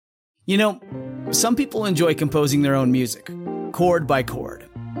You know, some people enjoy composing their own music, chord by chord,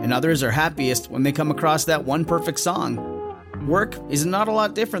 and others are happiest when they come across that one perfect song. Work is not a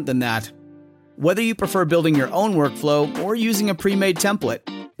lot different than that. Whether you prefer building your own workflow or using a pre-made template,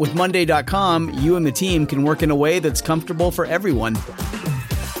 with Monday.com, you and the team can work in a way that's comfortable for everyone.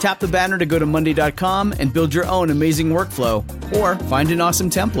 Tap the banner to go to Monday.com and build your own amazing workflow, or find an awesome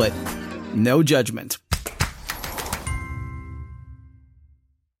template. No judgment.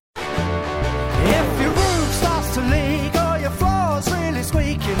 If your roof starts to leak or your floor's really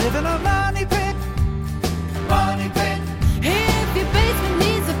squeak, you live in a money pit. Money pit. If your basement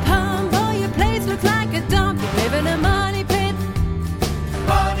needs a pump or your place looks like a dump, you live in a money pit.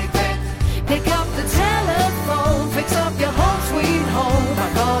 Money pit. Pick up the telephone, fix up your home sweet home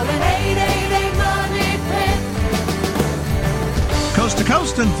by calling 888 Money Pit. Coast to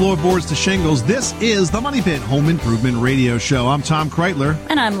coast and floorboards to shingles, this is the Money Pit Home Improvement Radio Show. I'm Tom Kreitler.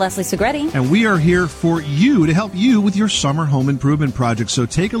 And I'm Leslie Segretti. And we are here for you to help you with your summer home improvement project. So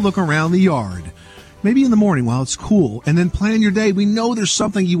take a look around the yard. Maybe in the morning while it's cool, and then plan your day. We know there's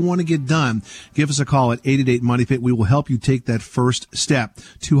something you want to get done. Give us a call at 888-MONEY-PIT. We will help you take that first step.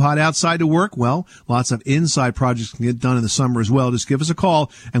 Too hot outside to work? Well, lots of inside projects can get done in the summer as well. Just give us a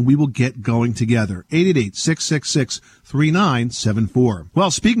call, and we will get going together. 888-666-3974. Well,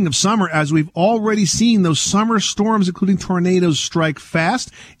 speaking of summer, as we've already seen, those summer storms, including tornadoes, strike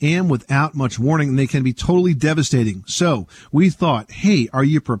fast and without much warning, and they can be totally devastating. So we thought, hey, are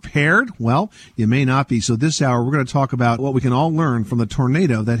you prepared? Well, you may not be. So this hour, we're going to talk about what we can all learn from the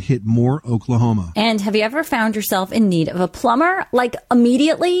tornado that hit Moore, Oklahoma. And have you ever found yourself in need of a plumber? Like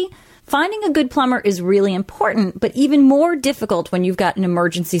immediately? Finding a good plumber is really important, but even more difficult when you've got an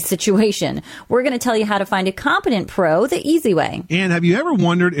emergency situation. We're going to tell you how to find a competent pro the easy way. And have you ever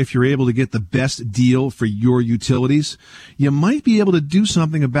wondered if you're able to get the best deal for your utilities? You might be able to do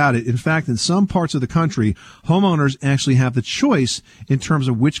something about it. In fact, in some parts of the country, homeowners actually have the choice in terms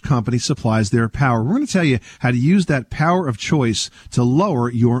of which company supplies their power. We're going to tell you how to use that power of choice to lower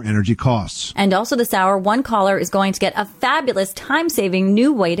your energy costs. And also this hour, one caller is going to get a fabulous time-saving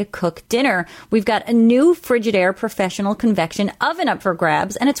new way to cook dinner. We've got a new Frigidaire professional convection oven up for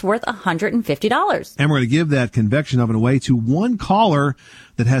grabs, and it's worth $150. And we're going to give that convection oven away to one caller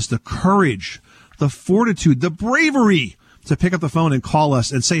that has the courage, the fortitude, the bravery to pick up the phone and call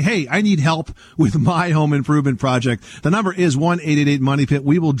us and say, hey, I need help with my home improvement project. The number is 1-888-MONEY-PIT.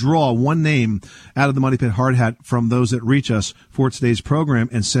 We will draw one name out of the Money Pit hard hat from those that reach us for today's program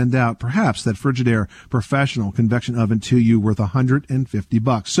and send out perhaps that Frigidaire professional convection oven to you worth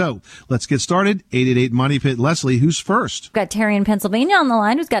 $150. So let's get started. 888-MONEY-PIT. Leslie, who's first? We've got Terry in Pennsylvania on the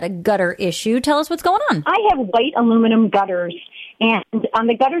line who's got a gutter issue. Tell us what's going on. I have white aluminum gutters, and on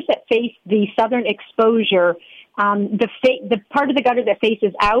the gutters that face the southern exposure, the part of the gutter that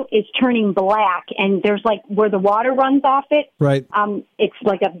faces out is turning black, and there's like where the water runs off it. Right. It's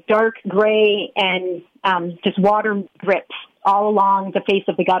like a dark gray, and just water drips all along the face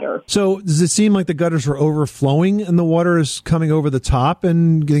of the gutter. So does it seem like the gutters are overflowing and the water is coming over the top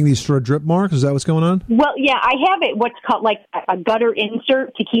and getting these sort of drip marks? Is that what's going on? Well, yeah, I have it what's called like a gutter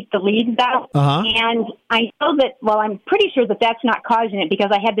insert to keep the leads out. Uh-huh. And I know that, well, I'm pretty sure that that's not causing it because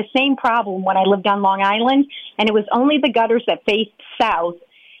I had the same problem when I lived on Long Island, and it was only the gutters that faced south.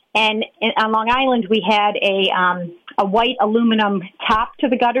 And on Long Island, we had a white aluminum top to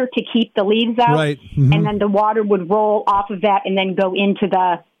the gutter to keep the leaves out. Right. Mm-hmm. And then the water would roll off of that and then go into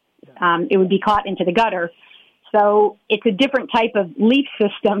it would be caught into the gutter. So it's a different type of leaf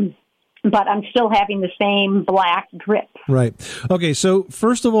system, but I'm still having the same black drip. Right. Okay, so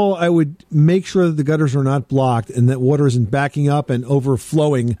first of all, I would make sure that the gutters are not blocked and that water isn't backing up and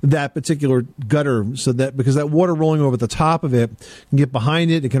overflowing that particular gutter, so that because that water rolling over the top of it can get behind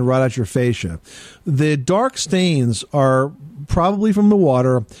it, it can rot out your fascia. The dark stains are probably from the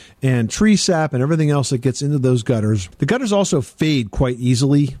water and tree sap and everything else that gets into those gutters. The gutters also fade quite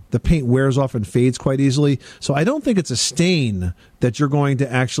easily. The paint wears off and fades quite easily. So I don't think it's a stain that you're going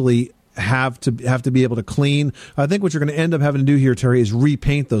to actually have to be able to clean. I think what you're going to end up having to do here, Terry, is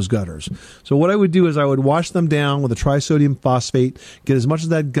repaint those gutters. So what I would do is I would wash them down with a trisodium phosphate, get as much of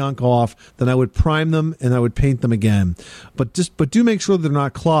that gunk off, then I would prime them and I would paint them again. But do make sure they're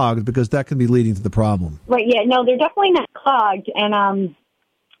not clogged, because that can be leading to the problem. Right, yeah, no, they're definitely not clogged, and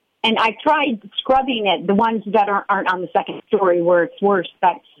I tried scrubbing it, the ones that aren't on the second story where it's worse,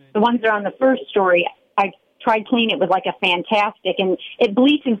 but the ones that are on the first story, I tried cleaning it with like a Fantastic, and it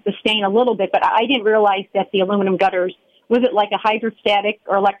bleaches the stain a little bit, but I didn't realize that the aluminum gutters Was it like a hydrostatic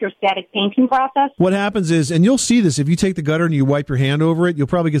or electrostatic painting process? What happens is, and you'll see this if you take the gutter and you wipe your hand over it, you'll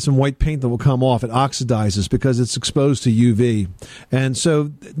probably get some white paint that will come off. It oxidizes because it's exposed to UV. And so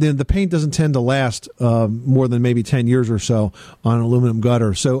then the paint doesn't tend to last more than maybe 10 years or so on an aluminum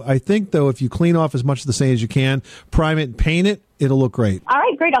gutter. So I think, though, if you clean off as much of the stain as you can, prime it and paint it, it'll look great. All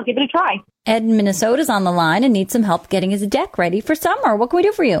right, great. I'll give it a try. Ed in Minnesota's on the line and needs some help getting his deck ready for summer. What can we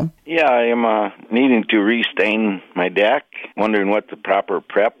do for you? Yeah, I am needing to restain my deck, wondering what the proper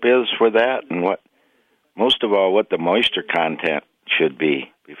prep is for that, and most of all, what the moisture content should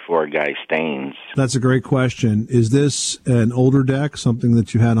be before a guy stains. That's a great question. Is this an older deck, something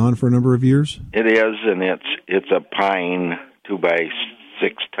that you had on for a number of years? It is, and it's a pine 2x6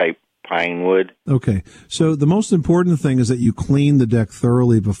 type pine wood. Okay, so the most important thing is that you clean the deck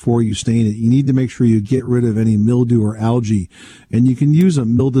thoroughly before you stain it. You need to make sure you get rid of any mildew or algae, and you can use a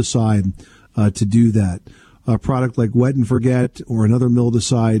mildewcide to do that. A product like Wet and Forget or another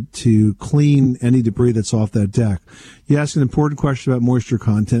mildewcide to clean any debris that's off that deck. You asked an important question about moisture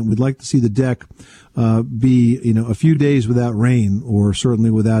content. We'd like to see the deck be, a few days without rain, or certainly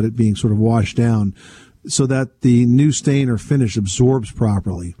without it being sort of washed down, so that the new stain or finish absorbs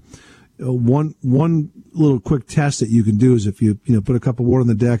properly. One little quick test that you can do is if you put a cup of water on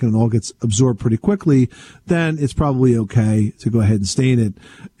the deck and it all gets absorbed pretty quickly, then it's probably okay to go ahead and stain it,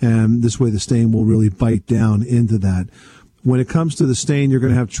 and this way the stain will really bite down into that. When it comes to the stain, you're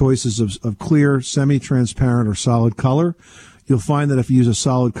going to have choices of clear, semi-transparent, or solid color. You'll find that if you use a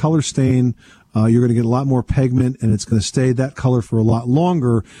solid color stain, you're going to get a lot more pigment, and it's going to stay that color for a lot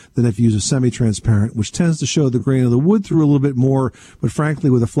longer than if you use a semi-transparent, which tends to show the grain of the wood through a little bit more, but frankly,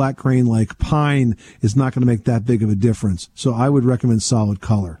 with a flat grain like pine, it's not going to make that big of a difference. So I would recommend solid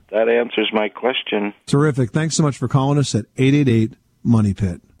color. That answers my question. Terrific. Thanks so much for calling us at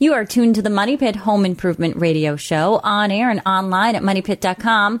 888-MONEY-PIT. You are tuned to the Money Pit Home Improvement Radio Show, on air and online at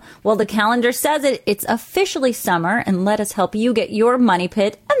moneypit.com. Well, the calendar says it. It's officially summer, and let us help you get your money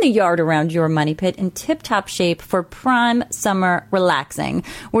pit and the yard around your money pit in tip-top shape for prime summer relaxing.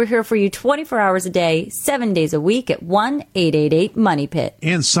 We're here for you 24 hours a day, 7 days a week at 1-888-MONEY-PIT.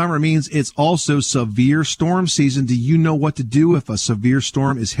 And summer means it's also severe storm season. Do you know what to do if a severe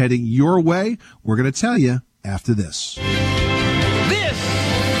storm is heading your way? We're going to tell you after this.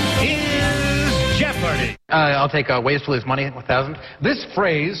 I'll take ways to lose money, 1,000. This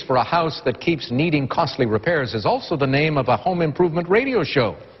phrase for a house that keeps needing costly repairs is also the name of a home improvement radio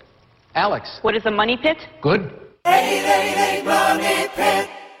show. Alex. What is a money pit? Good. 888 Money Pit.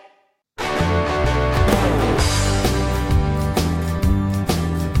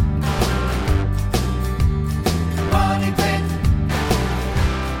 Money Pit.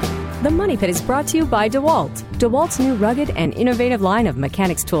 The Money Pit is brought to you by DeWalt. DeWalt's new rugged and innovative line of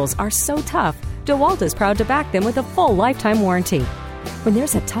mechanics tools are so tough, DeWalt is proud to back them with a full lifetime warranty. When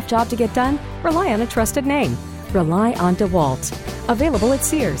there's a tough job to get done, rely on a trusted name. Rely on DeWalt. Available at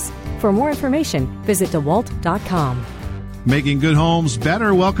Sears. For more information, visit DeWalt.com. Making good homes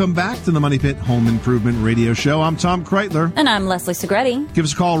better. Welcome back to the Money Pit Home Improvement Radio Show. I'm Tom Kreitler. And I'm Leslie Segretti. Give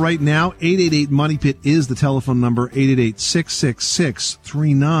us a call right now. 888-MONEY-PIT is the telephone number,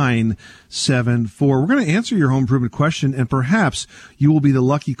 888-666-3974. We're going to answer your home improvement question, and perhaps you will be the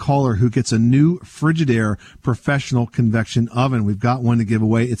lucky caller who gets a new Frigidaire professional convection oven. We've got one to give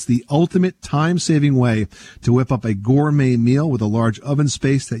away. It's the ultimate time-saving way to whip up a gourmet meal with a large oven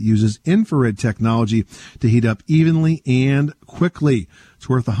space that uses infrared technology to heat up evenly and quickly. It's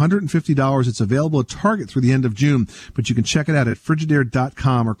worth $150. It's available at Target through the end of June, but you can check it out at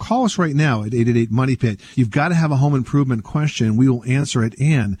Frigidaire.com or call us right now at 888-MONEY-PIT. You've got to have a home improvement question. We will answer it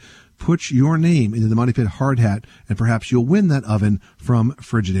and put your name into the Money Pit hard hat, and perhaps you'll win that oven from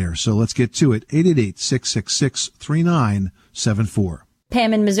Frigidaire. So let's get to it. 888-666-3974.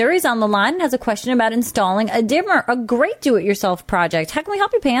 Pam in Missouri's on the line and has a question about installing a dimmer, a great do-it-yourself project. How can we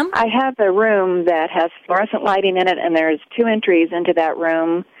help you, Pam? I have a room that has fluorescent lighting in it, and there's 2 entries into that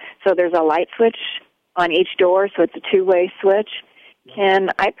room. So there's a light switch on each door, so it's a two-way switch. Can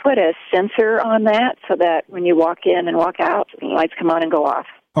I put a sensor on that so that when you walk in and walk out, the lights come on and go off?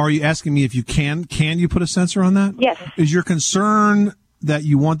 Are you asking me if you can you put a sensor on that? Yes. Is your concern that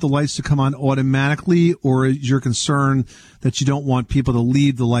you want the lights to come on automatically, or is your concern that you don't want people to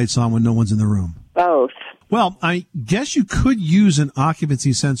leave the lights on when no one's in the room? Both. Well, I guess you could use an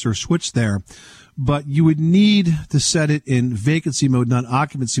occupancy sensor switch there, but you would need to set it in vacancy mode, not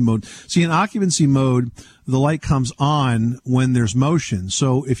occupancy mode. See, in occupancy mode, the light comes on when there's motion.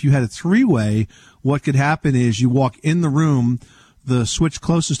 So if you had a 3-way, what could happen is you walk in the room, the switch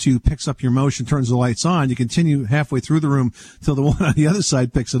closest to you picks up your motion, turns the lights on, you continue halfway through the room till the one on the other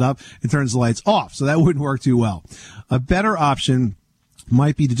side picks it up and turns the lights off. So that wouldn't work too well. A better option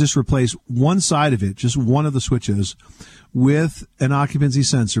might be to just replace one side of it, just one of the switches, with an occupancy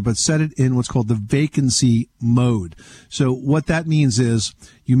sensor, but set it in what's called the vacancy mode. So what that means is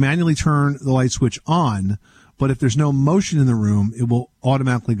you manually turn the light switch on, but if there's no motion in the room, it will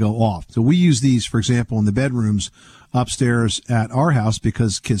automatically go off. So we use these, for example, in the bedrooms upstairs at our house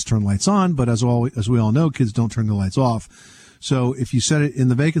because kids turn lights on, but as we all know, kids don't turn the lights off. So if you set it in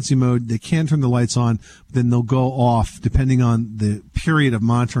the vacancy mode, they can turn the lights on, then they'll go off depending on the period of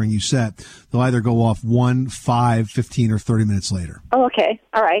monitoring you set. They'll either go off 1, 5, 15, or 30 minutes later. Oh, okay.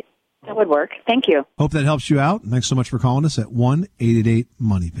 All right. That would work. Thank you. Hope that helps you out. Thanks so much for calling us at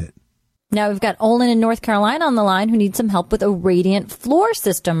 1-888-MONEY-PIT. Now we've got Olin in North Carolina on the line who needs some help with a radiant floor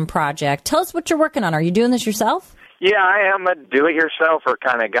system project. Tell us what you're working on. Are you doing this yourself? Yeah, I am a do-it-yourselfer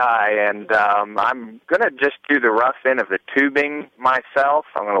kind of guy, and I'm going to just do the rough end of the tubing myself.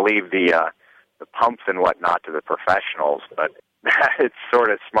 I'm going to leave the pumps and whatnot to the professionals, but it's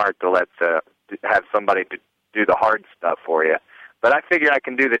sort of smart to have somebody to do the hard stuff for you. But I figure I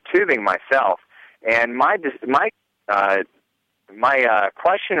can do the tubing myself, and my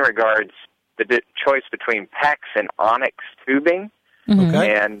question regards the choice between PEX and Onyx tubing,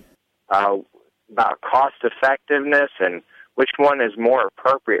 and about cost effectiveness and which one is more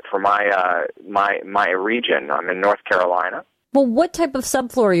appropriate for my region. I'm in North Carolina. Well, what type of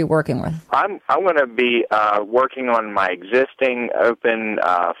subfloor are you working with? I'm going to be working on my existing open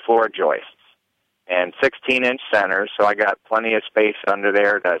floor joists and 16-inch centers, so I got plenty of space under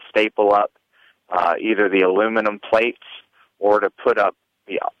there to staple up either the aluminum plates or to put up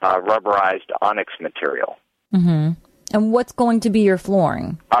the rubberized onyx material. Mm-hmm. And what's going to be your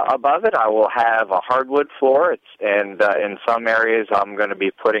flooring? Above it, I will have a hardwood floor, and in some areas, I'm going to be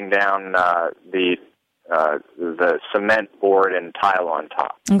putting down the cement board and tile on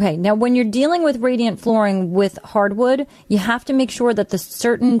top. Okay. Now, when you're dealing with radiant flooring with hardwood, you have to make sure that the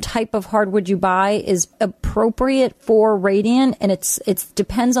certain type of hardwood you buy is appropriate for radiant, and it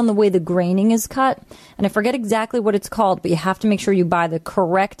depends on the way the graining is cut. And I forget exactly what it's called, but you have to make sure you buy the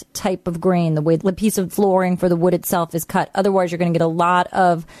correct type of grain, the way the piece of flooring for the wood itself is cut. Otherwise, you're going to get a lot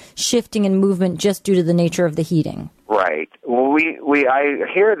of shifting and movement just due to the nature of the heating. Right. Well, I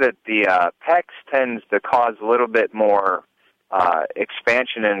hear that the PEX tends to cause a little bit more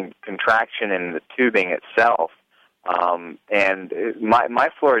expansion and contraction in the tubing itself. And my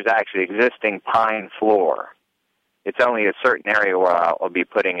floor is actually existing pine floor. It's only a certain area where I'll be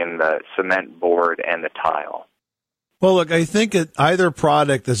putting in the cement board and the tile. Well, look, I think either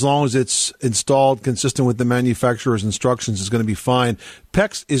product, as long as it's installed consistent with the manufacturer's instructions, is going to be fine.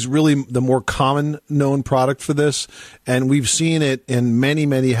 PEX is really the more common known product for this, and we've seen it in many,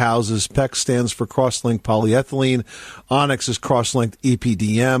 many houses. PEX stands for cross-linked polyethylene. Onyx is cross-linked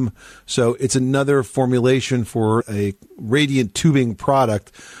EPDM. So it's another formulation for a radiant tubing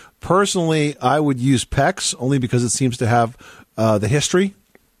product. Personally, I would use PEX only because it seems to have the history.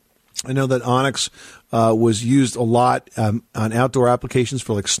 I know that Onyx was used a lot on outdoor applications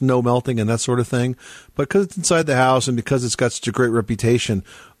for like snow melting and that sort of thing. But because it's inside the house and because it's got such a great reputation,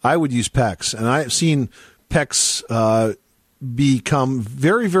 I would use PEX. And I've seen PEX become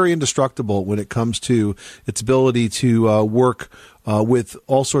very, very indestructible when it comes to its ability to work with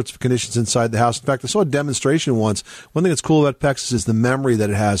all sorts of conditions inside the house. In fact, I saw a demonstration once. One thing that's cool about PEX is the memory that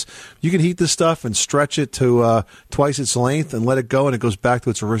it has. You can heat this stuff and stretch it to twice its length and let it go, and it goes back to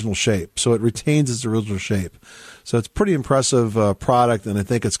its original shape. So it retains its original shape. So it's a pretty impressive product, and I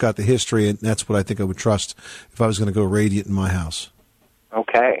think it's got the history, and that's what I think I would trust if I was going to go radiant in my house.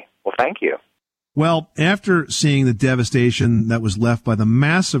 Okay. Well, thank you. Well, after seeing the devastation that was left by the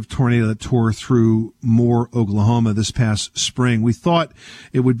massive tornado that tore through Moore, Oklahoma this past spring, we thought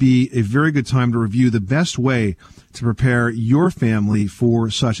it would be a very good time to review the best way to prepare your family for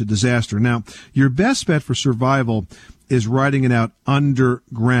such a disaster. Now, your best bet for survival is riding it out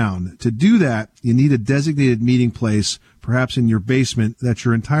underground. To do that, you need a designated meeting place, perhaps in your basement, that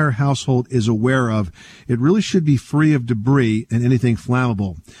your entire household is aware of. It really should be free of debris and anything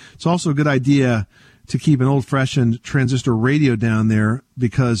flammable. It's also a good idea to keep an old-fashioned transistor radio down there,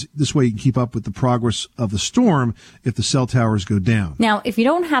 because this way you can keep up with the progress of the storm if the cell towers go down. Now, if you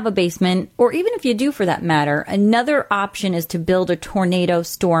don't have a basement, or even if you do for that matter, another option is to build a tornado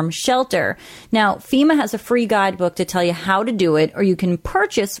storm shelter. Now, FEMA has a free guidebook to tell you how to do it, or you can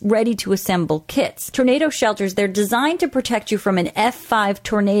purchase ready-to-assemble kits. Tornado shelters, they're designed to protect you from an F5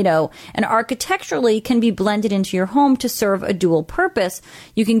 tornado, and architecturally can be blended into your home to serve a dual purpose.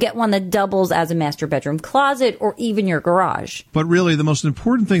 You can get one that doubles as a master bedroom bedroom closet or even your garage. But really, the most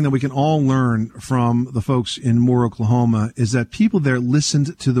important thing that we can all learn from the folks in Moore, Oklahoma, is that people there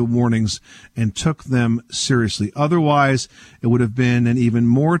listened to the warnings and took them seriously. Otherwise, it would have been an even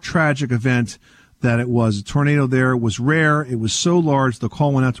more tragic event that it was. A tornado there was rare. It was so large, the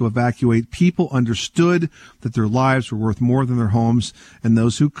call went out to evacuate. People understood that their lives were worth more than their homes, and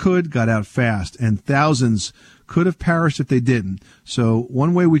those who could got out fast, and thousands could have perished if they didn't. So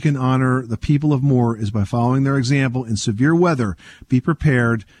one way we can honor the people of Moore is by following their example in severe weather. Be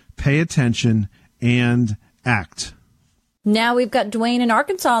prepared, pay attention, and act. Now we've got Dwayne in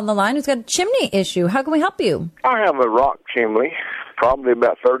Arkansas on the line who's got a chimney issue. How can we help you? I have a rock chimney, probably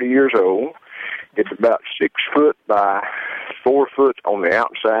about 30 years old. It's about 6 foot by 4 foot on the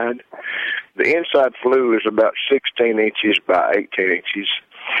outside. The inside flue is about 16 inches by 18 inches,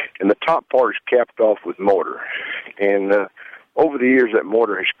 and the top part is capped off with mortar. And over the years, that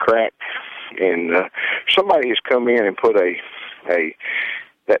mortar has cracked, and somebody has come in and put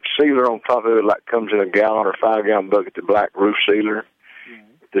that sealer on top of it, like comes in a gallon or 5-gallon bucket, the black roof sealer,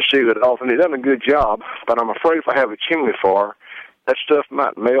 to seal it off. And they've done a good job, but I'm afraid if I have a chimney fire, that stuff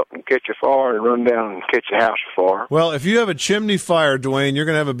might melt and catch a fire and run down and catch a house afire. Well, if you have a chimney fire, Dwayne, you're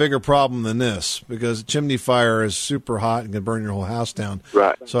going to have a bigger problem than this, because a chimney fire is super hot and can burn your whole house down.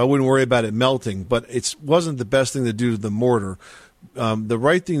 Right. So I wouldn't worry about it melting, but it wasn't the best thing to do to the mortar. The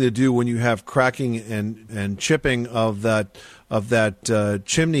right thing to do when you have cracking and chipping of that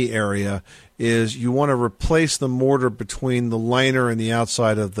chimney area is you want to replace the mortar between the liner and the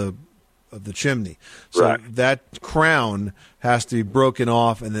outside of the chimney. So right. That crown has to be broken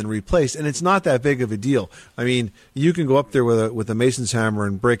off and then replaced, and it's not that big of a deal. I mean, you can go up there with a mason's hammer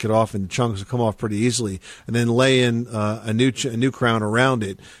and break it off in chunks that come off pretty easily, and then lay in a new crown around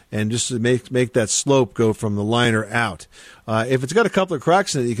it, and just to make that slope go from the liner out. If it's got a couple of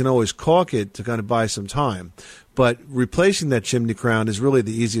cracks in it, you can always caulk it to kind of buy some time. But replacing that chimney crown is really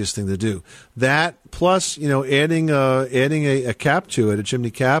the easiest thing to do. That plus, adding a cap to it, a chimney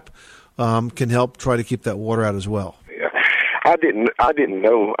cap, can help try to keep that water out as well. Yeah, I didn't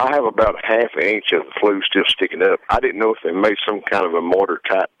know. I have about half an inch of the flue still sticking up. I didn't know if they made some kind of a mortar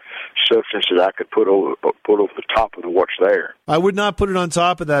type substance that I could put over the top of what's there. I would not put it on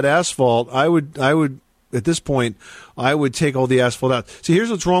top of that asphalt. I would at this point, I would take all the asphalt out. See,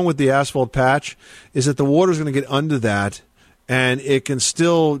 here's what's wrong with the asphalt patch, is that the water's going to get under that, and it can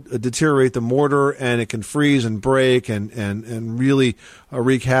still deteriorate the mortar, and it can freeze and break and really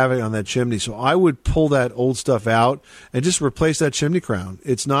wreak havoc on that chimney. So I would pull that old stuff out and just replace that chimney crown.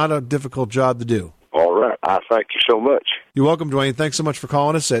 It's not a difficult job to do. All right. I thank you so much. You're welcome, Dwayne. Thanks so much for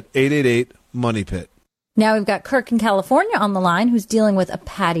calling us at 888-MONEY-PIT. Now we've got Kirk in California on the line who's dealing with a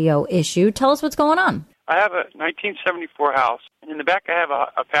patio issue. Tell us what's going on. I have a 1974 house, and in the back I have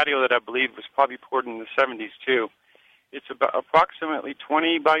a patio that I believe was probably poured in the 70s too. It's about approximately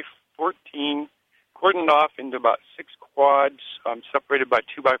 20 by 14, cordoned off into about 6 quads, separated by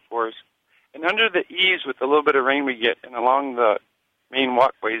 2x4s. And under the eaves, with a little bit of rain we get, and along the main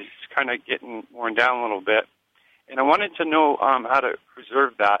walkways, it's kind of getting worn down a little bit. And I wanted to know how to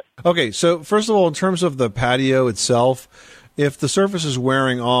preserve that. Okay, so first of all, in terms of the patio itself, if the surface is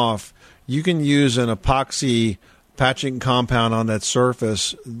wearing off, you can use an epoxy patching compound on that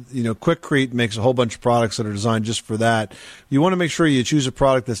surface. Quikrete makes a whole bunch of products that are designed just for that. You want to make sure you choose a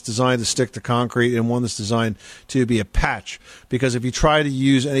product that's designed to stick to concrete and one that's designed to be a patch. Because if you try to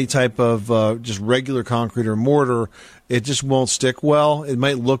use any type of just regular concrete or mortar, it just won't stick well. It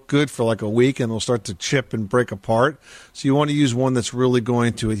might look good for like a week, and it'll start to chip and break apart. So you want to use one that's really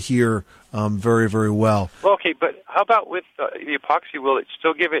going to adhere very, very well. Okay, but how about with the epoxy? Will it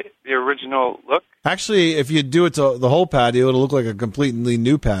still give it the original look? Actually, if you do it to the whole patio, it'll look like a completely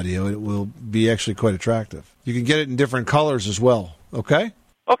new patio. It will be actually quite attractive. You can get it in different colors as well, okay?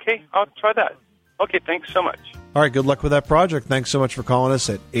 Okay, I'll try that. Okay, thanks so much. All right, good luck with that project. Thanks so much for calling us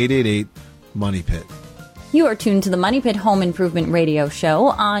at 888-MONEY-PIT. You are tuned to the Money Pit Home Improvement Radio Show,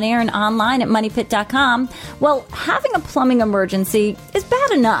 on air and online at moneypit.com. Well, having a plumbing emergency is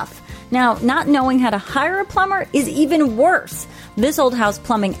bad enough. Now, not knowing how to hire a plumber is even worse. This old house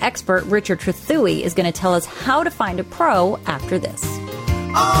plumbing expert, Richard Trethewey, is going to tell us how to find a pro after this.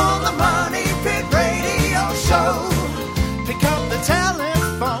 On the Money Pit Radio Show, pick up the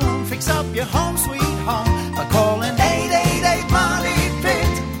telephone, fix up your home sweet home by calling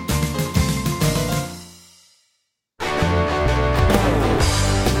 888-MONEY-PIT.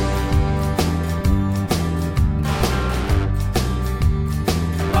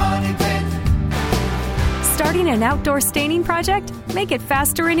 Starting an outdoor staining project? Make it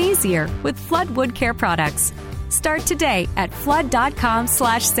faster and easier with Flood Wood Care products. Start today at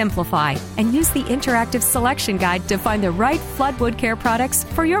flood.com/simplify and use the interactive selection guide to find the right flood wood care products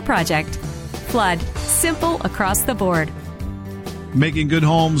for your project. Flood, simple across the board. Making good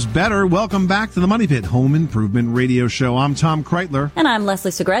homes better. Welcome back to the Money Pit Home Improvement Radio Show. I'm Tom Kreitler. And I'm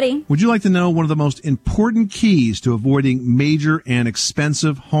Leslie Segretti. Would you like to know one of the most important keys to avoiding major and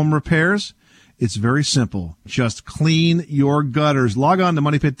expensive home repairs? It's very simple. Just clean your gutters. Log on to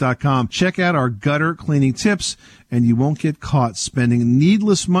moneypit.com. Check out our gutter cleaning tips, and you won't get caught spending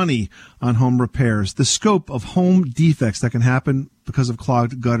needless money on home repairs. The scope of home defects that can happen because of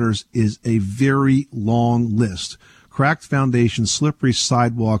clogged gutters is a very long list. Cracked foundations, slippery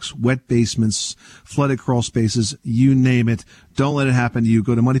sidewalks, wet basements, flooded crawl spaces, you name it. Don't let it happen to you.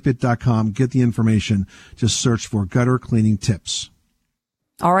 Go to moneypit.com, get the information. Just search for gutter cleaning tips.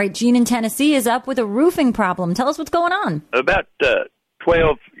 All right, Gene in Tennessee is up with a roofing problem. Tell us what's going on. About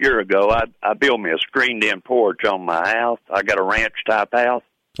 12 years ago, I built me a screened-in porch on my house. I got a ranch-type house.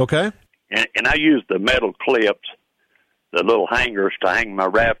 Okay. And I used the metal clips, the little hangers to hang my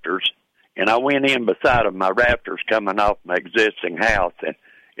rafters. And I went in beside of my rafters coming off my existing house, and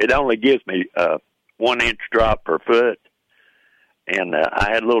it only gives me 1 inch drop per foot. And I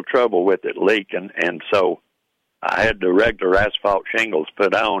had a little trouble with it leaking, and so I had the regular asphalt shingles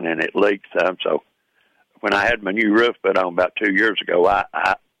put on, and it leaked some. So when I had my new roof put on about 2 years ago,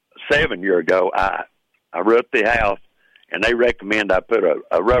 7 years ago, I roofed the house, and they recommend I put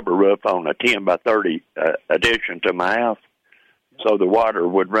a rubber roof on a 10 by 30 addition to my house, so the water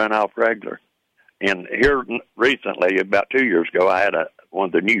would run off regular. And here recently, about 2 years ago, I had one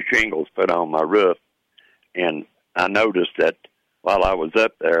of the new shingles put on my roof, and I noticed that while I was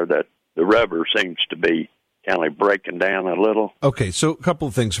up there that the rubber seems to be kind of breaking down a little. Okay, so a couple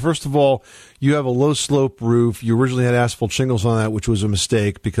of things. First of all, you have a low-slope roof. You originally had asphalt shingles on that, which was a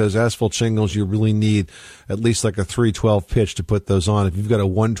mistake, because asphalt shingles, you really need at least like a 312 pitch to put those on. If you've got a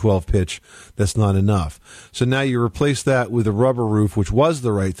 112 pitch, that's not enough. So now you replace that with a rubber roof, which was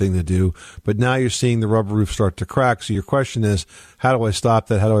the right thing to do, but now you're seeing the rubber roof start to crack. So your question is, how do I stop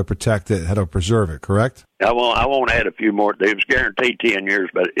that? How do I protect it? How do I preserve it, correct? I won't add a few more. It was guaranteed 10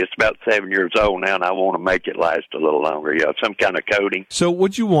 years, but it's about 7 years old now, and I want to make it last a little longer. Yeah, some kind of coating. So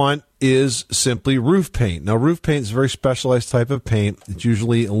what you want is simply roof paint. Now, roof paint is a very specialized type of paint. It's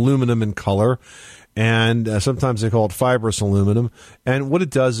usually aluminum in color, and sometimes they call it fibrous aluminum. And what it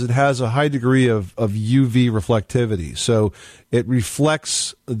does is it has a high degree of UV reflectivity. So it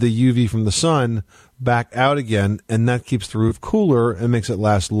reflects the UV from the sun back out again, and that keeps the roof cooler and makes it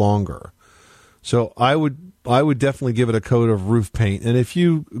last longer. So I would definitely give it a coat of roof paint. And if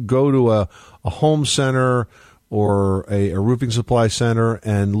you go to a home center or a roofing supply center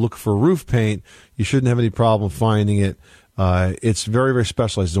and look for roof paint, you shouldn't have any problem finding it. It's very, very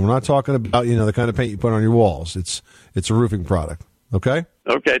specialized. And we're not talking about, the kind of paint you put on your walls. It's a roofing product. Okay?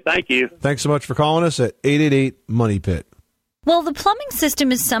 Okay, thank you. Thanks so much for calling us at 888-MONEY-PIT. Well, the plumbing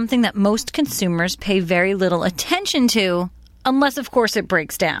system is something that most consumers pay very little attention to, unless, of course, it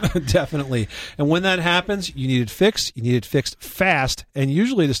breaks down. Definitely. And when that happens, you need it fixed. You need it fixed fast, and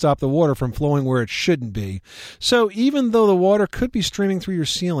usually to stop the water from flowing where it shouldn't be. So even though the water could be streaming through your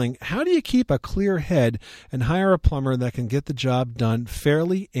ceiling, how do you keep a clear head and hire a plumber that can get the job done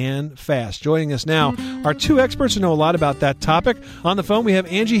fairly and fast? Joining us now are two experts who know a lot about that topic. On the phone, we have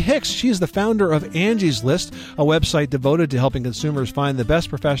Angie Hicks. She is the founder of Angie's List, a website devoted to helping consumers find the best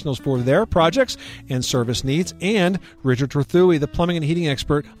professionals for their projects and service needs, and Richard Trethewey, the plumbing and heating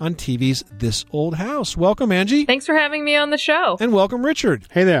expert on TV's This Old House. Welcome, Angie. Thanks for having me on the show. And welcome, Richard.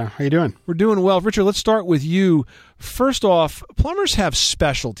 Hey there. How you doing? We're doing well. Richard, let's start with you. First off, plumbers have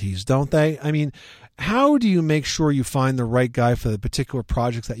specialties, don't they? I mean, how do you make sure you find the right guy for the particular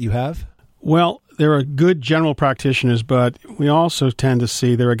projects that you have? Well, there are good general practitioners, but we also tend to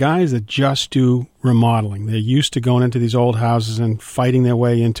see there are guys that just do remodeling. They're used to going into these old houses and fighting their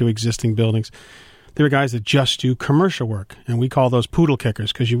way into existing buildings. There are guys that just do commercial work, and we call those poodle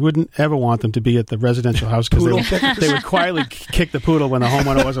kickers, because you wouldn't ever want them to be at the residential house, because they would quietly kick the poodle when the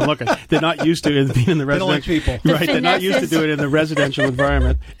homeowner wasn't looking. They're not used to it being in the residential. They don't like people. Right, they're not used to doing it in the residential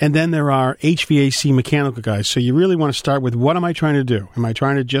environment. And then there are HVAC mechanical guys. So you really want to start with, what am I trying to do? Am I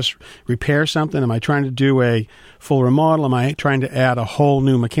trying to just repair something? Am I trying to do a full remodel? Am I trying to add a whole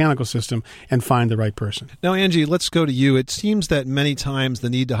new mechanical system, and find the right person? Now, Angie, let's go to you. It seems that many times the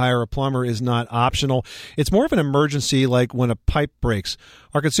need to hire a plumber is not optional. professional. It's more of an emergency, like when a pipe breaks.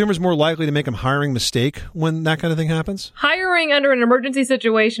 Are consumers more likely to make a hiring mistake when that kind of thing happens? Hiring under an emergency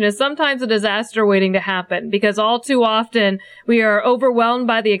situation is sometimes a disaster waiting to happen, because all too often we are overwhelmed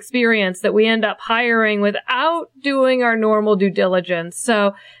by the experience that we end up hiring without doing our normal due diligence.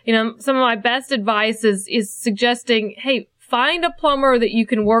 So, some of my best advice is suggesting, hey, find a plumber that you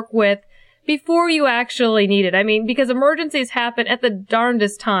can work with before you actually need it. I mean, because emergencies happen at the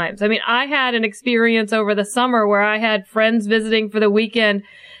darndest times. I mean, I had an experience over the summer where I had friends visiting for the weekend,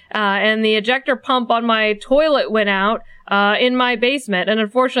 and the ejector pump on my toilet went out in my basement. And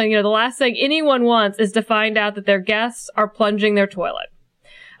unfortunately, the last thing anyone wants is to find out that their guests are plunging their toilet.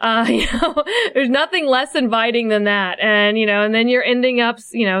 There's nothing less inviting than that. And, and then you're ending up,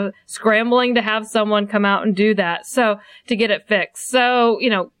 scrambling to have someone come out and do that. So to get it fixed. So,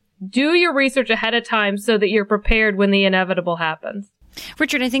 do your research ahead of time so that you're prepared when the inevitable happens.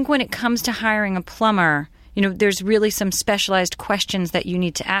 Richard, I think when it comes to hiring a plumber, there's really some specialized questions that you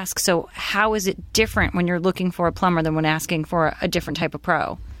need to ask. So how is it different when you're looking for a plumber than when asking for a different type of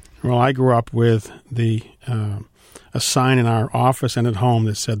pro? Well, I grew up with a sign in our office and at home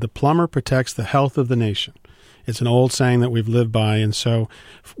that said, "The plumber protects the health of the nation." It's an old saying that we've lived by, and so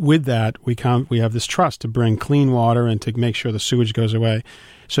with that, we have this trust to bring clean water and to make sure the sewage goes away.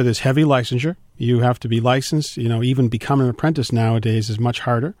 So there's heavy licensure. You have to be licensed. Even becoming an apprentice nowadays is much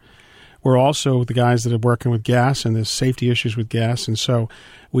harder. We're also the guys that are working with gas, and there's safety issues with gas, and so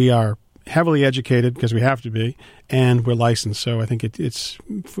we are heavily educated because we have to be, and we're licensed. So I think it's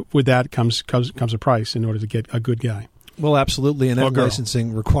with that comes a price in order to get a good guy. Well, absolutely. And that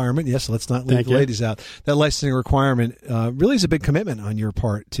licensing requirement, yes, let's not leave the ladies out. That licensing requirement really is a big commitment on your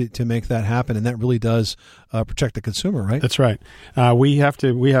part to make that happen, and that really does protect the consumer, right? That's right. We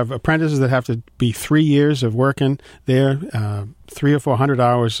have apprentices that have to be 3 years of working there, 300 or 400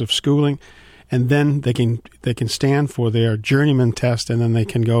 hours of schooling, and then they can stand for their journeyman test, and then they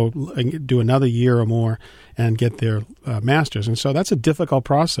can go and do another year or more and get their master's. And so that's a difficult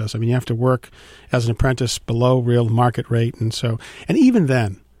process. I mean, you have to work as an apprentice below real market rate, and even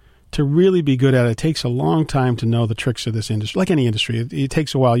then, to really be good at it takes a long time to know the tricks of this industry. Like any industry, it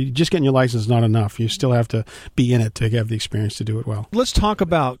takes a while. Just getting your license is not enough. You still have to be in it to have the experience to do it well. Let's talk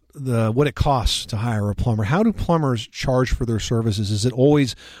about what it costs to hire a plumber. How do plumbers charge for their services? Is it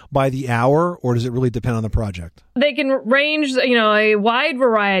always by the hour, or does it really depend on the project? They can range, a wide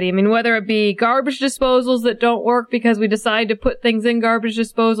variety. I mean, whether it be garbage disposals that don't work because we decide to put things in garbage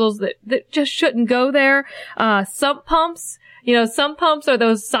disposals that just shouldn't go there. Sump pumps. Some pumps are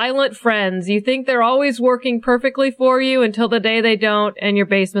those silent friends. You think they're always working perfectly for you until the day they don't and your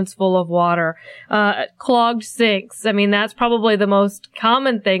basement's full of water. Clogged sinks. I mean, that's probably the most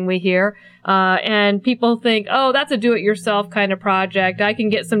common thing we hear. And people think, oh, that's a do-it-yourself kind of project. I can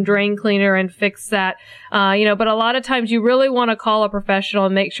get some drain cleaner and fix that. But a lot of times you really want to call a professional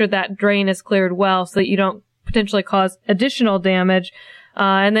and make sure that drain is cleared well so that you don't potentially cause additional damage.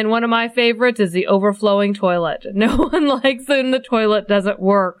 And then one of my favorites is the overflowing toilet. No one likes it when the toilet doesn't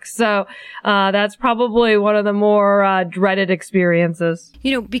work. So, that's probably one of the more, dreaded experiences.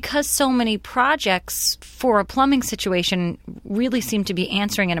 Because so many projects for a plumbing situation really seem to be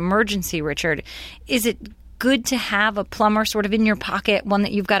answering an emergency, Richard, is it good to have a plumber sort of in your pocket, one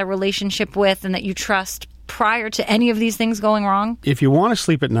that you've got a relationship with and that you trust prior to any of these things going wrong? If you want to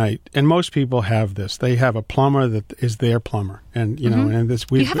sleep at night, and most people have this, they have a plumber that is their plumber. And, and this,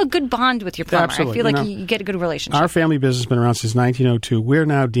 you have a good bond with your plumber. Absolutely. I feel like you get a good relationship. Our family business has been around since 1902. We're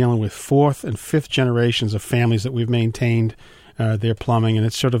now dealing with fourth and fifth generations of families that we've maintained their plumbing, and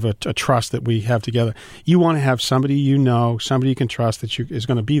it's sort of a trust that we have together. You want to have somebody somebody you can trust that is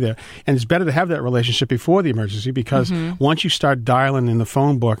going to be there. And it's better to have that relationship before the emergency, because once you start dialing in the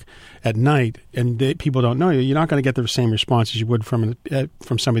phone book at night and people don't know you, you're not going to get the same response as you would from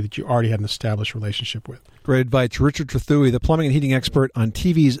somebody that you already had an established relationship with. Great advice. Richard Trethewey, the plumbing and heating expert on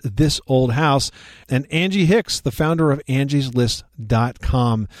TV's This Old House, and Angie Hicks, the founder of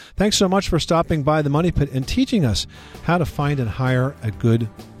angieslist.com. Thanks so much for stopping by the Money Pit and teaching us how to find and hire a good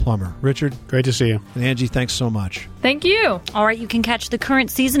plumber. Richard, great to see you. And Angie, thanks so much. Thank you. All right, you can catch the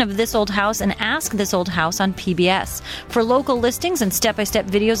current season of This Old House and Ask This Old House on PBS. For local listings and step-by-step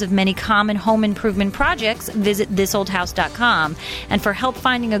videos of many common home improvement projects, visit thisoldhouse.com. And for help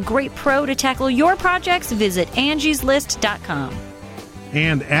finding a great pro to tackle your projects, visit angieslist.com.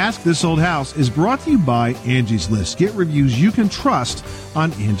 And Ask This Old House is brought to you by Angie's List. Get reviews you can trust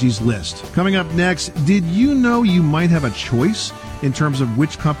on Angie's List. Coming up next, did you know you might have a choice in terms of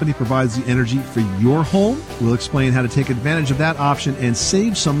which company provides the energy for your home? We'll explain how to take advantage of that option and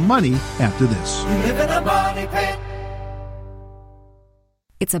save some money after this. You live in a money pit.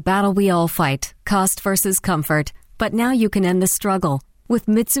 It's a battle we all fight, cost versus comfort. But now you can end the struggle. With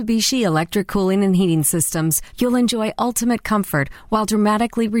Mitsubishi Electric Cooling and Heating Systems, you'll enjoy ultimate comfort while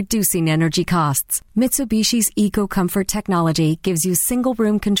dramatically reducing energy costs. Mitsubishi's Eco Comfort technology gives you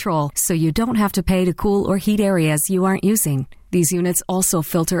single-room control, so you don't have to pay to cool or heat areas you aren't using. These units also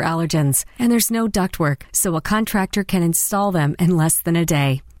filter allergens, and there's no ductwork, so a contractor can install them in less than a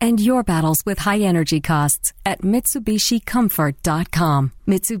day. End your battles with high energy costs at MitsubishiComfort.com.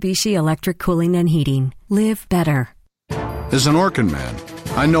 Mitsubishi Electric Cooling and Heating. Live better. As an Orkin man,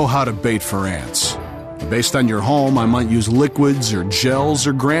 I know how to bait for ants. Based on your home, I might use liquids or gels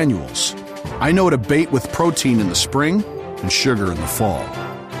or granules. I know to bait with protein in the spring and sugar in the fall.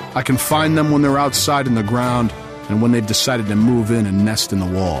 I can find them when they're outside in the ground and when they've decided to move in and nest in the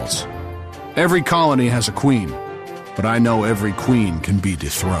walls. Every colony has a queen, but I know every queen can be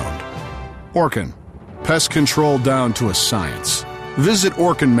dethroned. Orkin, pest control down to a science. Visit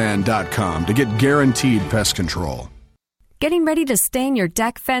OrkinMan.com to get guaranteed pest control. Getting ready to stain your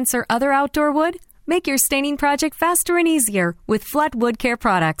deck, fence, or other outdoor wood? Make your staining project faster and easier with Flood Wood Care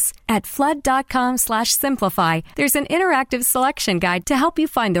products. At flood.com/simplify, there's an interactive selection guide to help you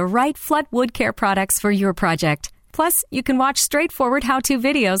find the right Flood Wood Care products for your project. Plus, you can watch straightforward how-to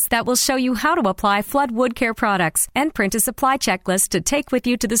videos that will show you how to apply Flood Wood Care products and print a supply checklist to take with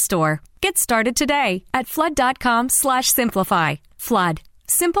you to the store. Get started today at flood.com/simplify. Flood.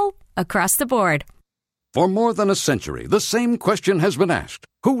 Simple across the board. For more than a century, the same question has been asked.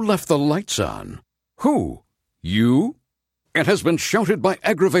 Who left the lights on? Who? You? It has been shouted by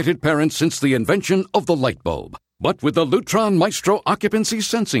aggravated parents since the invention of the light bulb. But with the Lutron Maestro occupancy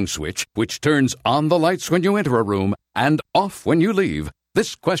sensing switch, which turns on the lights when you enter a room and off when you leave,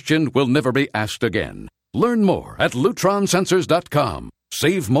 this question will never be asked again. Learn more at LutronSensors.com.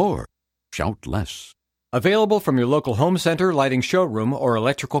 Save more. Shout less. Available from your local home center, lighting showroom, or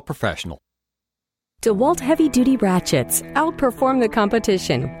electrical professional. DeWalt heavy-duty ratchets outperform the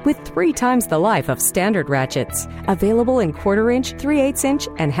competition with 3 times the life of standard ratchets. Available in 1/4-inch, 3/8-inch,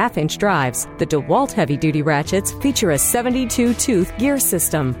 and 1/2-inch drives, the DeWalt heavy-duty ratchets feature a 72-tooth gear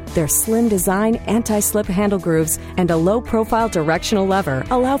system. Their slim design, anti-slip handle grooves, and a low-profile directional lever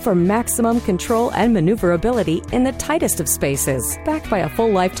allow for maximum control and maneuverability in the tightest of spaces. Backed by a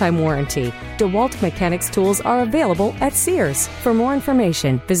full lifetime warranty, DeWalt mechanics tools are available at Sears. For more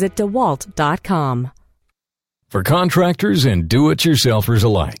information, visit DeWalt.com. For contractors and do-it-yourselfers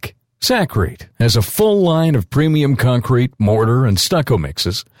alike, Sacrete has a full line of premium concrete, mortar, and stucco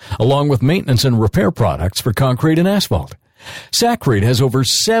mixes, along with maintenance and repair products for concrete and asphalt. Sacrete has over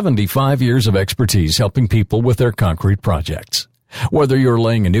 75 years of expertise helping people with their concrete projects. Whether you're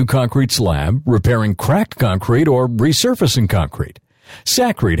laying a new concrete slab, repairing cracked concrete, or resurfacing concrete,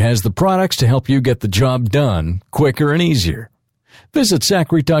 Sacrete has the products to help you get the job done quicker and easier. Visit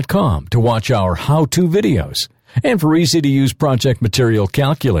Sacrete.com to watch our how-to videos and for easy-to-use project material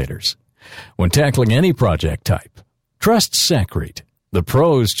calculators. When tackling any project type, trust Sacrete, the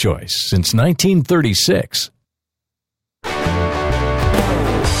pro's choice since 1936.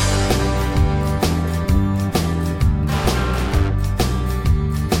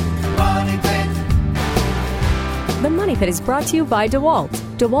 The Money Pit is brought to you by DeWalt.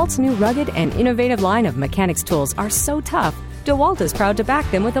 DeWalt's new rugged and innovative line of mechanics tools are so tough, DeWalt is proud to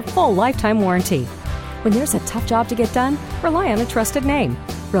back them with a full lifetime warranty. When there's a tough job to get done, rely on a trusted name.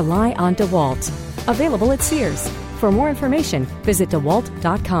 Rely on DeWalt. Available at Sears. For more information, visit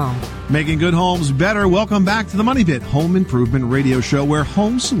DeWalt.com. Making good homes better. Welcome back to the Money Pit Home Improvement Radio Show, where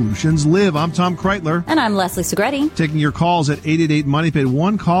home solutions live. I'm Tom Kreitler. And I'm Leslie Segretti. Taking your calls at 888-MONEY-PIT.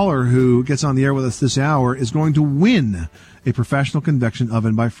 One caller who gets on the air with us this hour is going to win a professional convection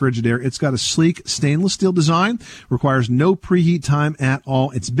oven by Frigidaire. It's got a sleek stainless steel design, requires no preheat time at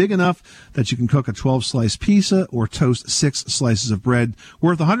all. It's big enough that you can cook a 12-slice pizza or toast 6 slices of bread.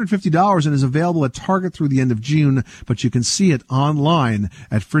 Worth $150 and is available at Target through the end of June, but you can see it online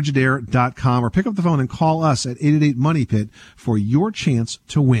at Frigidaire.com or pick up the phone and call us at 888-MONEY-PIT for your chance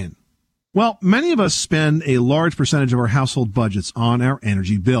to win. Well, many of us spend a large percentage of our household budgets on our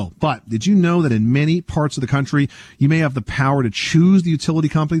energy bill. But did you know that in many parts of the country, you may have the power to choose the utility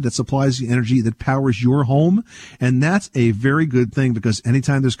company that supplies the energy that powers your home? And that's a very good thing, because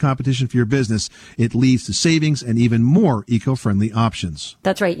anytime there's competition for your business, it leads to savings and even more eco-friendly options.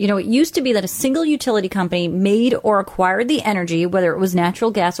 That's right. You know, it used to be that a single utility company made or acquired the energy, whether it was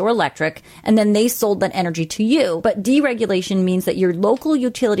natural gas or electric, and then they sold that energy to you. But deregulation means that your local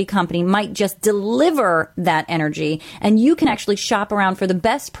utility company might might just deliver that energy, and you can actually shop around for the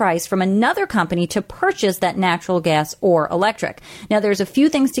best price from another company to purchase that natural gas or electric. Now, there's a few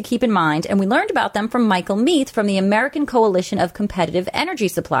things to keep in mind, and we learned about them from Michael Meath from the American Coalition of Competitive Energy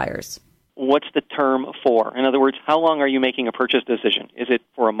Suppliers. What's the term for? In other words, how long are you making a purchase decision? Is it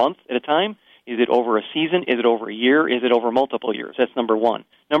for a month at a time? Is it over a season? Is it over a year? Is it over multiple years? That's number one.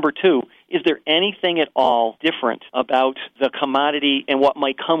 Number two, is there anything at all different about the commodity and what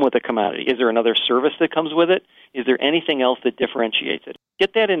might come with the commodity? Is there another service that comes with it? Is there anything else that differentiates it?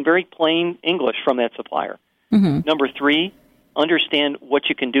 Get that in very plain English from that supplier. Mm-hmm. Number three, understand what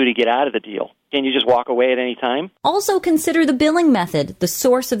you can do to get out of the deal. Can you just walk away at any time? Also consider the billing method, the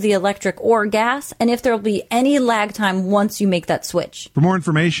source of the electric or gas, and if there will be any lag time once you make that switch. For more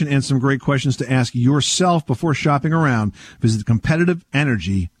information and some great questions to ask yourself before shopping around, visit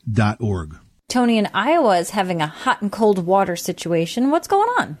competitiveenergy.org. Tony in Iowa is having a hot and cold water situation. What's going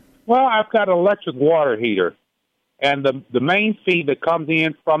on? Well, I've got an electric water heater, and the main feed that comes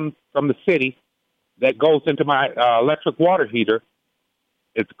in from the city that goes into my electric water heater,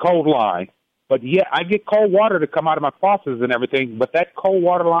 it's a cold line. But yeah, I get cold water to come out of my faucets and everything. But that cold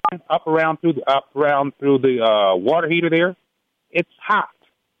water line up around through the water heater there, it's hot.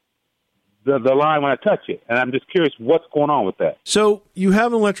 The line when I touch it, and I'm just curious what's going on with that. So you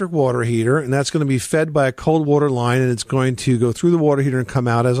have an electric water heater, and that's going to be fed by a cold water line, and it's going to go through the water heater and come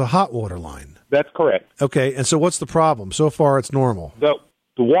out as a hot water line. That's correct. Okay, and so what's the problem? So far, it's normal.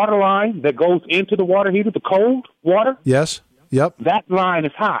 The water line that goes into the water heater, the cold water. Yes. Yep. That line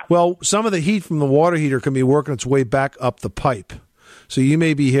is hot. Well, some of the heat from the water heater can be working its way back up the pipe. So you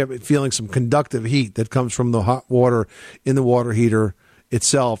may be feeling some conductive heat that comes from the hot water in the water heater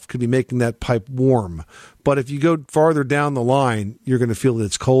itself, could be making that pipe warm. But if you go farther down the line, you're going to feel that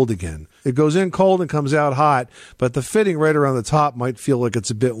it's cold again. It goes in cold and comes out hot, but the fitting right around the top might feel like it's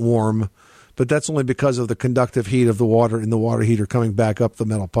a bit warm. But that's only because of the conductive heat of the water in the water heater coming back up the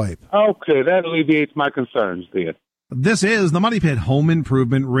metal pipe. Okay, that alleviates my concerns then. This is the Money Pit Home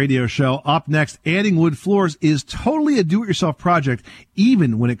Improvement Radio Show. Up next, adding wood floors is totally a do-it-yourself project,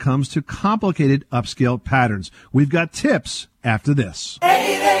 even when it comes to complicated upscale patterns. We've got tips after this.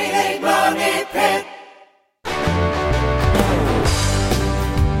 888 Money Pit.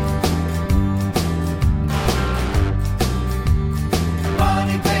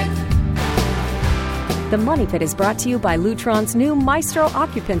 The Money Pit is brought to you by Lutron's new Maestro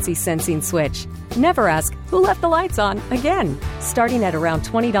occupancy sensing switch. Never ask, who left the lights on again? Starting at around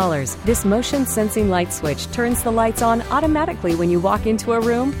 $20, this motion sensing light switch turns the lights on automatically when you walk into a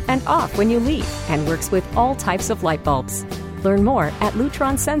room and off when you leave, and works with all types of light bulbs. Learn more at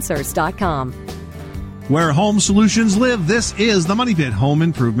lutronsensors.com. Where home solutions live, this is the Money Pit Home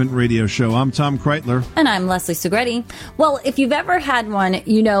Improvement Radio Show. I'm Tom Kreitler. And I'm Leslie Segretti. Well, if you've ever had one,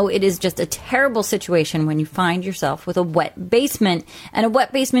 you know it is just a terrible situation when you find yourself with a wet basement. And a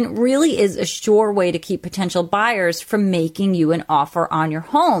wet basement really is a sure way to keep potential buyers from making you an offer on your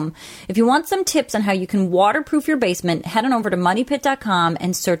home. If you want some tips on how you can waterproof your basement, head on over to moneypit.com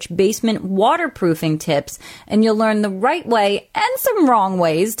and search basement waterproofing tips, and you'll learn the right way and some wrong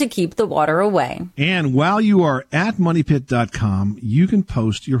ways to keep the water away. And while you are at moneypit.com, you can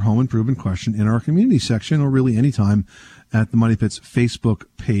post your home improvement question in our community section, or really anytime at the Money Pit's Facebook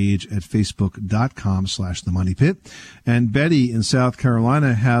page at facebook.com/themoneypit. And Betty in South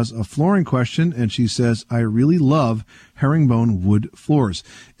Carolina has a flooring question, and she says, I really love herringbone wood floors.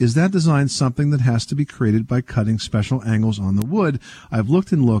 Is that design something that has to be created by cutting special angles on the wood? I've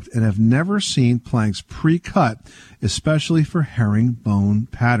looked and have never seen planks pre-cut, especially for herringbone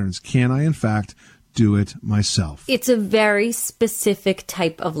patterns. Can I, in fact, do it myself? It's a very specific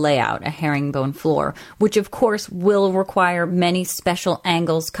type of layout, a herringbone floor, which of course will require many special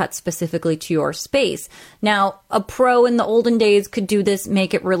angles cut specifically to your space. Now, a pro in the olden days could do this,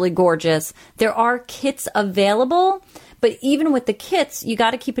 make it really gorgeous. There are kits available, but even with the kits, you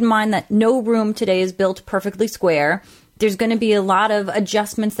got to keep in mind that no room today is built perfectly square. There's going to be a lot of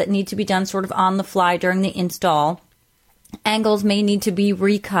adjustments that need to be done sort of on the fly during the install. Angles may need to be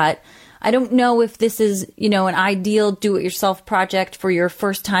recut. I don't know if this is, an ideal do-it-yourself project for your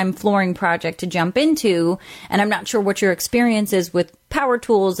first-time flooring project to jump into, and I'm not sure what your experience is with power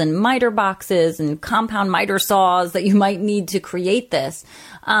tools and miter boxes and compound miter saws that you might need to create this.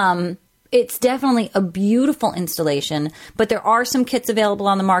 It's definitely a beautiful installation, but there are some kits available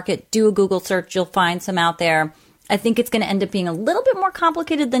on the market. Do a Google search. You'll find some out there. I think it's going to end up being a little bit more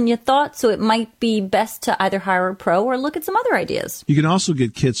complicated than you thought, so it might be best to either hire a pro or look at some other ideas. You can also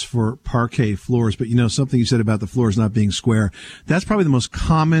get kits for parquet floors, but something you said about the floors not being square, that's probably the most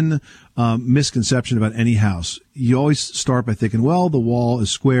common misconception about any house. You always start by thinking, well, the wall is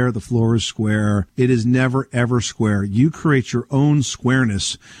square, the floor is square. It is never, ever square. You create your own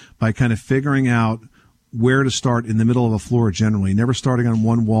squareness by kind of figuring out where to start in the middle of a floor generally, never starting on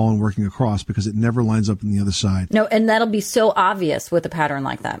one wall and working across because it never lines up on the other side. No, and that'll be so obvious with a pattern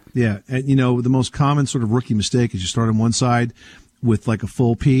like that. Yeah, and the most common sort of rookie mistake is you start on one side with like a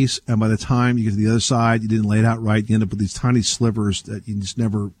full piece, and by the time you get to the other side, you didn't lay it out right. You end up with these tiny slivers that you just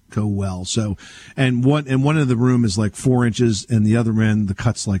never go well. So, and one end of the room is like 4 inches, and the other end the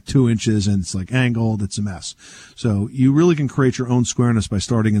cut's like 2 inches, and it's like angled. It's a mess. So you really can create your own squareness by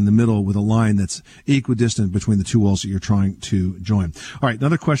starting in the middle with a line that's equidistant between the two walls that you're trying to join. All right,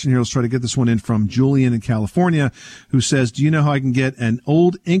 another question here. Let's try to get this one in from Julian in California, who says, "Do you know how I can get an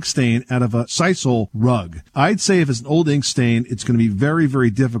old ink stain out of a sisal rug?" I'd say if it's an old ink stain, it's going to be very, very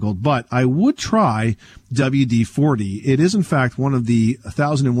difficult, but I would try WD-40. It is, in fact, one of the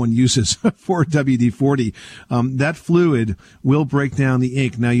 1,001 uses for WD-40. That fluid will break down the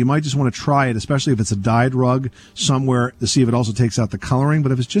ink. Now, you might just want to try it, especially if it's a dyed rug somewhere, to see if it also takes out the coloring.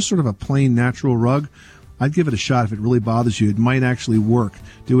 But if it's just sort of a plain natural rug, I'd give it a shot. If it really bothers you, it might actually work.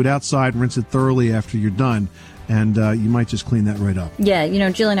 Do it outside, rinse it thoroughly after you're done, and you might just clean that right up. Yeah,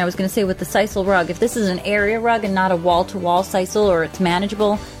 Jillian, I was going to say with the sisal rug, if this is an area rug and not a wall-to-wall sisal, or it's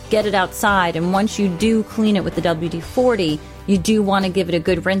manageable, get it outside. And once you do clean it with the WD-40, you do want to give it a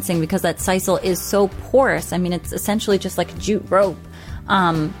good rinsing because that sisal is so porous. I mean, it's essentially just like a jute rope.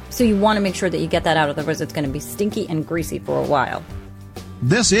 So you want to make sure that you get that out, otherwise it's going to be stinky and greasy for a while.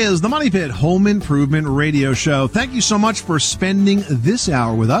 This is the Money Pit Home Improvement Radio Show. Thank you so much for spending this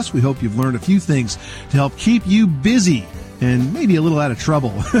hour with us. We hope you've learned a few things to help keep you busy and maybe a little out of trouble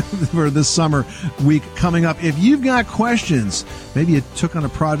for this summer week coming up. If you've got questions, maybe you took on a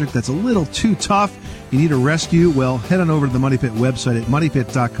project that's a little too tough, you need a rescue, well, head on over to the Money Pit website at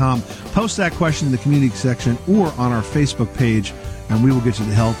moneypit.com. Post that question in the community section or on our Facebook page, and we will get you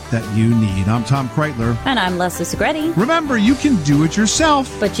the help that you need. I'm Tom Kreitler. And I'm Leslie Segretti. Remember, you can do it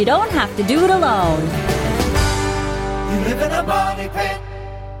yourself, but you don't have to do it alone. You live in a money pit.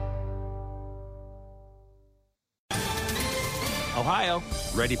 Ohio,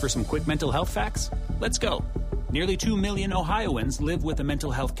 ready for some quick mental health facts? Let's go. Nearly 2 million Ohioans live with a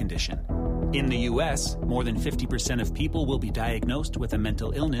mental health condition. In the U.S., more than 50% of people will be diagnosed with a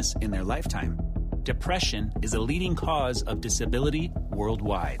mental illness in their lifetime. Depression is a leading cause of disability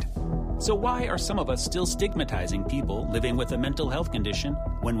worldwide. So why are some of us still stigmatizing people living with a mental health condition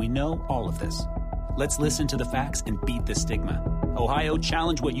when we know all of this? Let's listen to the facts and beat the stigma. Ohio,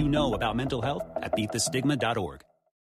 challenge what you know about mental health at beatthestigma.org.